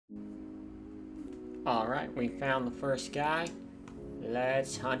Alright, we found the first guy.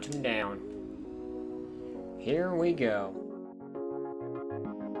 Let's hunt him down. Here we go.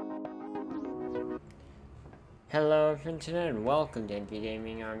 Hello internet and welcome to NV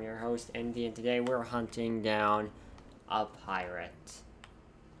Gaming. I'm your host NV, and today we're hunting down a pirate.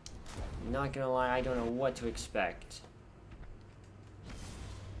 Not gonna lie, I don't know what to expect.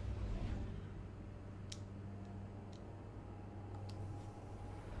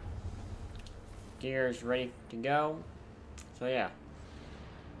 Gear is ready to go. So yeah.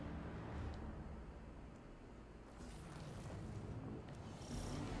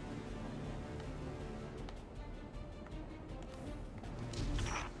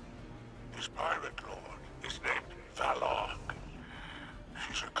 This pirate lord is named Valog.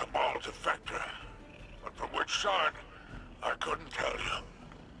 She's a Cabal defector, but from which side, I couldn't tell you.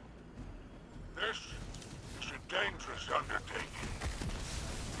 This is a dangerous undertaking.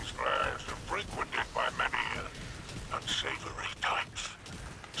 These lands are frequented by many unsavory types.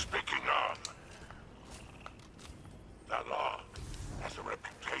 Speaking of, Valog has a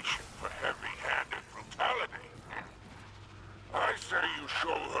reputation for heavy-handed brutality. I say you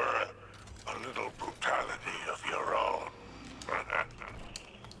show her a little brutality of your own.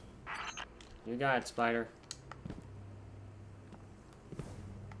 You got it, Spider.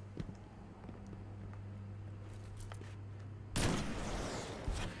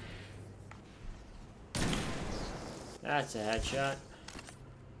 That's a headshot.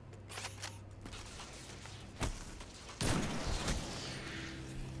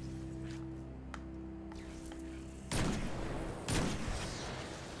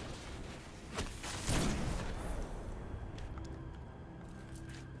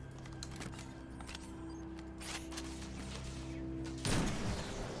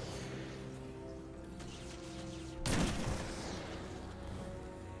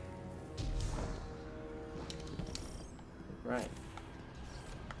 Right.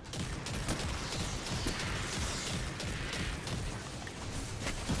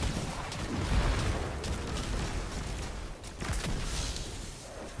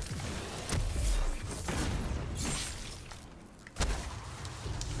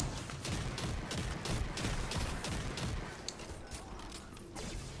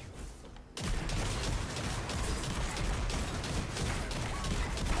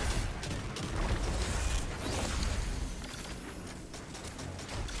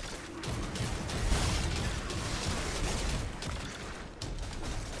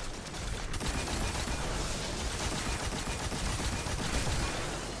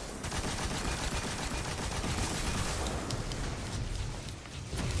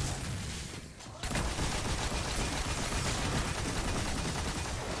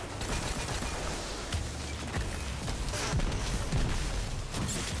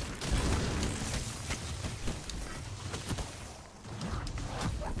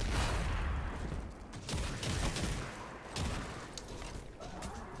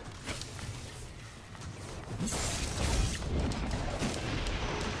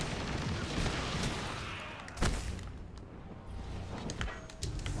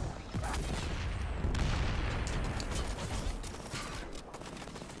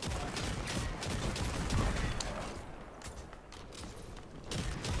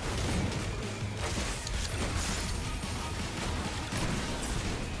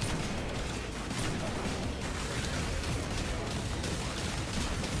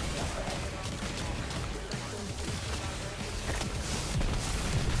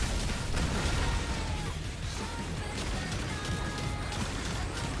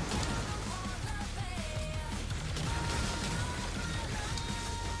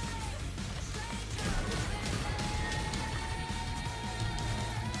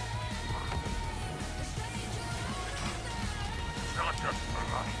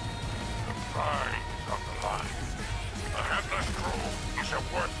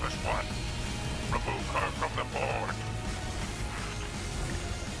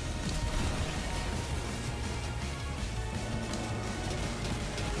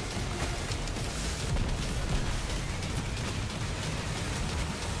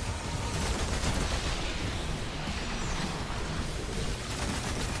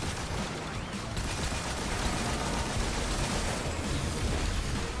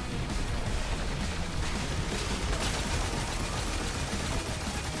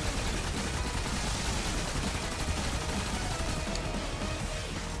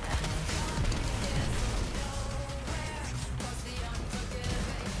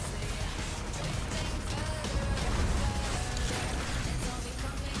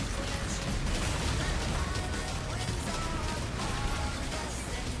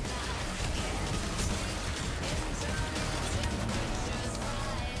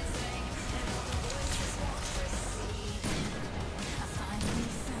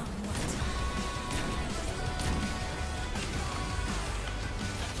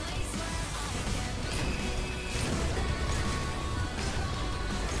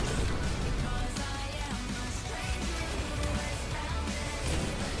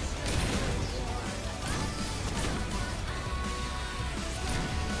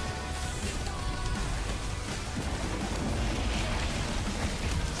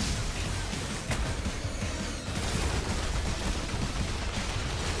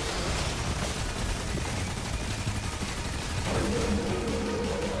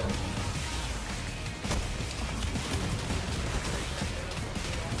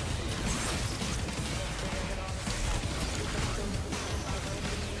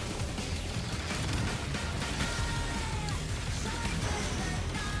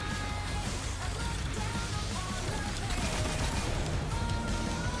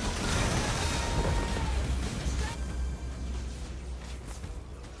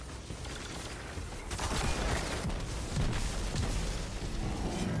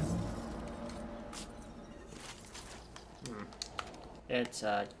 It's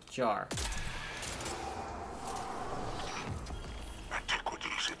a jar.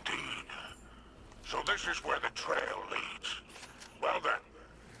 Antiquities indeed. So this is where the trail leads. Well then,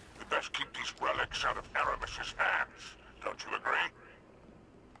 we best keep these relics out of Aramis's hands. Don't you agree?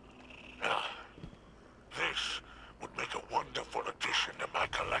 Now, this would make a wonderful addition to my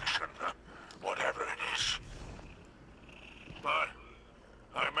collection, whatever it is. But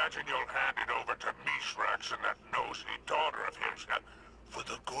I imagine you'll hand it over to Mithrax and that nosy daughter of his for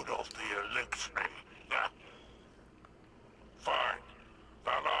the good of the elixir. Yeah? Fine.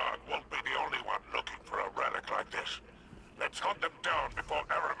 Valog won't be the only one looking for a relic like this. Let's hunt them down before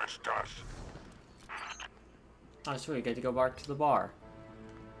Aramis does. Oh, sweet. We get to go back to the bar.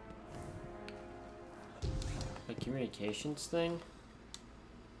 A communications thing?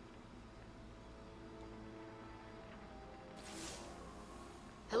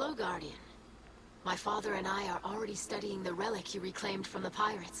 Hello, Guardian. My father and I are already studying the relic you reclaimed from the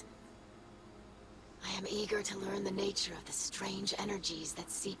pirates. I am eager to learn the nature of the strange energies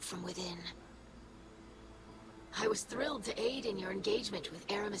that seep from within. I was thrilled to aid in your engagement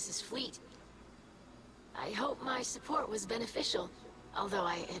with Aramis's fleet. I hope my support was beneficial, although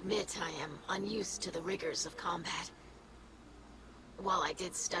I admit I am unused to the rigors of combat. While I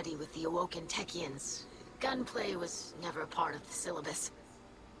did study with the Awoken Techians, gunplay was never part of the syllabus.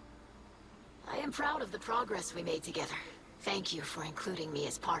 I am proud of the progress we made together. Thank you for including me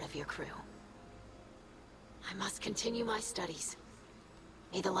as part of your crew. I must continue my studies.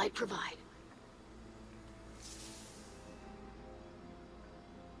 May the light provide.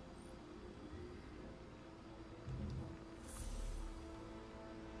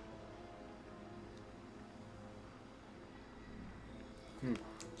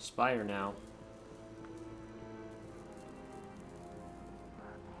 Spider now.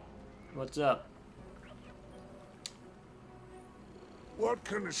 What's up? What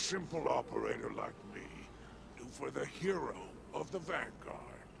can a simple operator like me do for the hero of the Vanguard?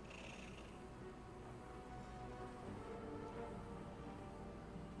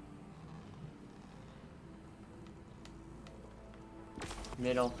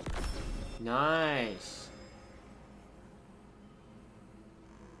 Middle. Nice.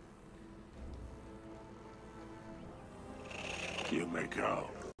 You may go.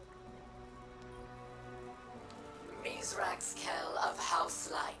 Mithrax Kell of House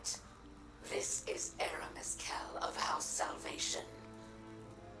Light. This is Aramis Kell of House Salvation.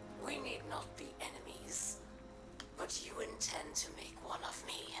 We need not be enemies, but you intend to make one of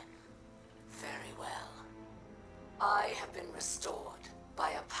me. Very well. I have been restored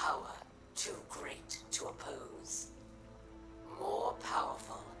by a power too great to oppose. More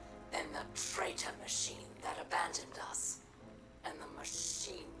powerful than the traitor machine that abandoned us, and the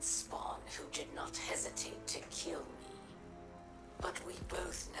machine spawn who did not hesitate to kill me. But we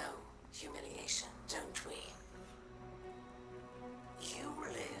both know humiliation, don't we? You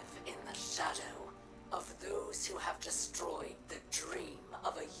live in the shadow of those who have destroyed the dream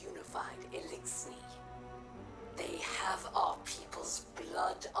of a unified Elixir. They have our people's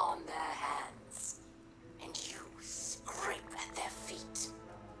blood on their hands, and you scrape at their feet.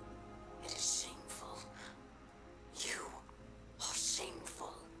 It is shameful. You are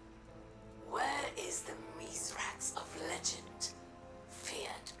shameful. Where is the Mithrax of legend,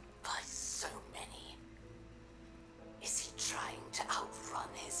 feared by so many? Is he trying to outrun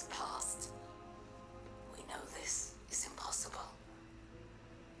his past? We know this is impossible.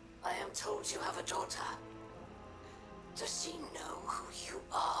 I am told you have a daughter. Does she know who you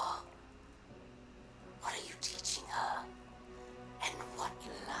are? What are you teaching her? And what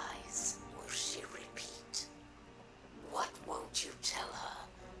lies will she repeat? What won't you tell her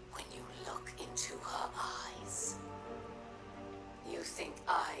when you look into her eyes? You think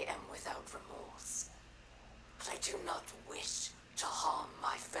I am without remorse, but I do not wish to harm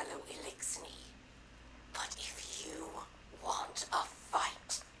my fellow Elixir. But if you want a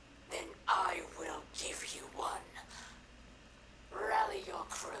fight, then I will give you one. Rally your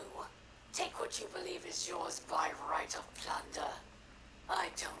crew. Take what you believe is yours by right of plunder. I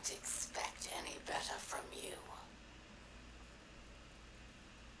don't expect any better from you.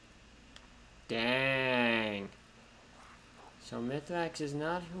 Dang. So Mithrax is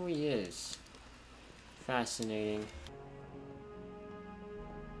not who he is. Fascinating.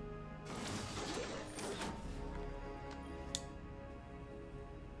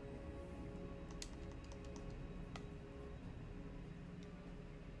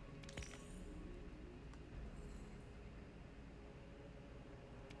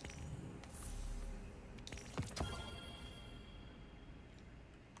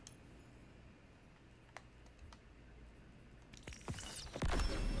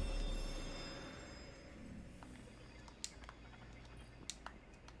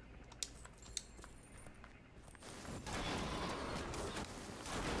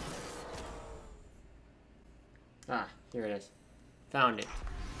 Here it is. Found it.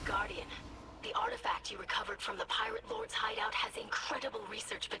 Guardian, the artifact you recovered from the Pirate Lord's hideout has incredible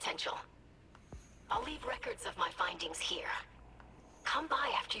research potential. I'll leave records of my findings here. Come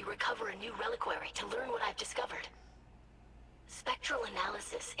by after you recover a new reliquary to learn what I've discovered. Spectral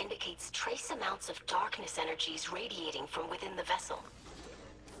analysis indicates trace amounts of darkness energies radiating from within the vessel.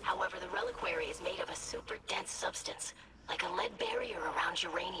 However, the reliquary is made of a super dense substance, like a lead barrier around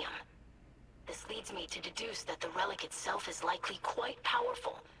uranium. This leads me to deduce that the relic itself is likely quite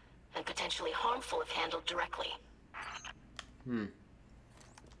powerful, and potentially harmful if handled directly.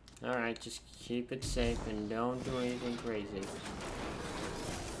 Alright, just keep it safe and don't do anything crazy.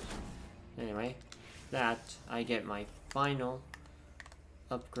 Anyway, that, I get my final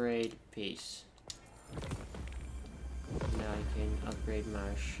upgrade piece. Now I can upgrade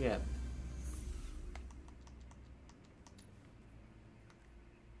my ship.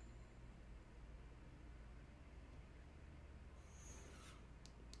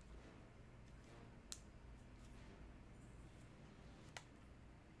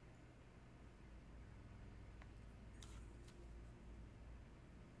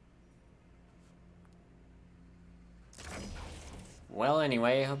 Well,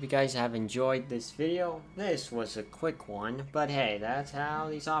 anyway, I hope you guys have enjoyed this video. This was a quick one, but hey, that's how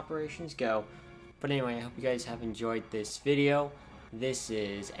these operations go. But anyway, I hope you guys have enjoyed this video. This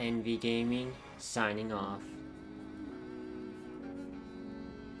is NVgaming, signing off.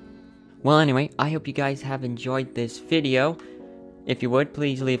 Well, anyway, I hope you guys have enjoyed this video. If you would,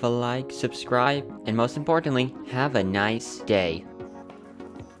 please leave a like, subscribe, and most importantly, have a nice day.